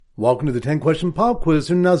Welcome to the 10-question pop quiz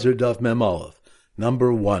from Nazir Daf Mem Aleph.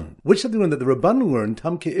 Number 1. Which of the one that the Rabbanan learned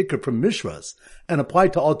Tamke Ikr from Mishras and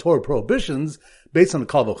applied to all Torah prohibitions based on the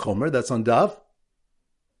Kal V'chomer? That's on Daf.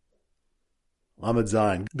 Lamed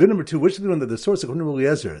Zayin. Good number 2. Which of the one that the source of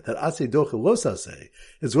Eliezer that Aseh Doche Los Aseh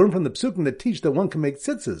is learned from the psukim that teach that one can make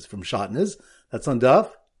tzitzis from shatnez? That's on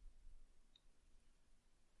Daf.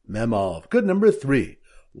 Mem Aleph. Good number 3.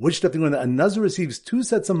 Which Daf that a Nazir receives 2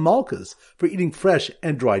 sets of malchus for eating fresh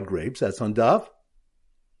and dried grapes? That's on Daf.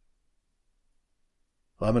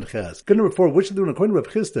 Lamed Ches. Good number 4. Which Daf according to Rav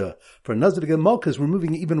Chisda, for a Nazir to get malchus,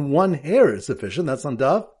 removing even 1 hair is sufficient? That's on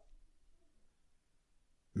Daf.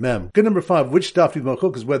 Mem. Good number 5. Which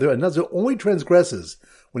Daf is whether a Nazir only transgresses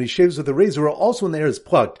when he shaves with a razor or also when the hair is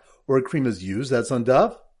plucked or a cream is used? That's on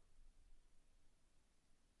Daf.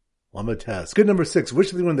 Lamed Tes. Good number 6.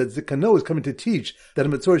 Which of the one that Zikano is coming to teach that a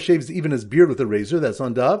Mitzvah shaves even his beard with a razor? That's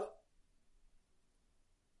on Daf.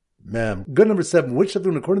 Mem. Good number 7. Which of the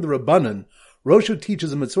one according to the Rabbanan, Roshu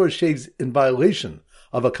teaches a Mitzvah shaves in violation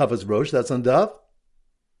of a Kafas Rosh? That's on Daf.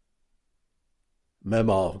 Mem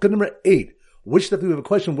Aleph. Good number 8. Which Daf we have a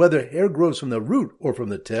question whether hair grows from the root or from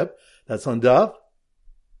the tip? That's on Daf.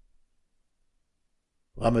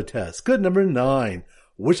 Lamed Tes. Good number 9.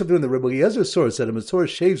 Which of the Rebbe Eliezer source that a Mitzvah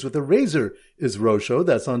shaves with a razor is Rosho?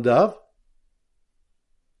 That's on Daf.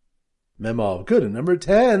 Mem Aleph. Good. And number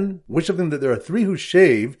 10. Which of them that there are 3 who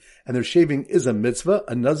shave and their shaving is a mitzvah,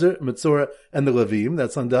 a Nazir, Mitzvah, and the Levim?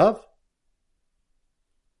 That's on Daf.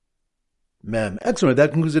 Mem. Excellent.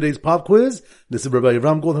 That concludes today's pop quiz. This is Rabbi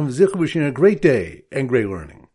Avram Goldham Zichu wishing you a great day and great learning.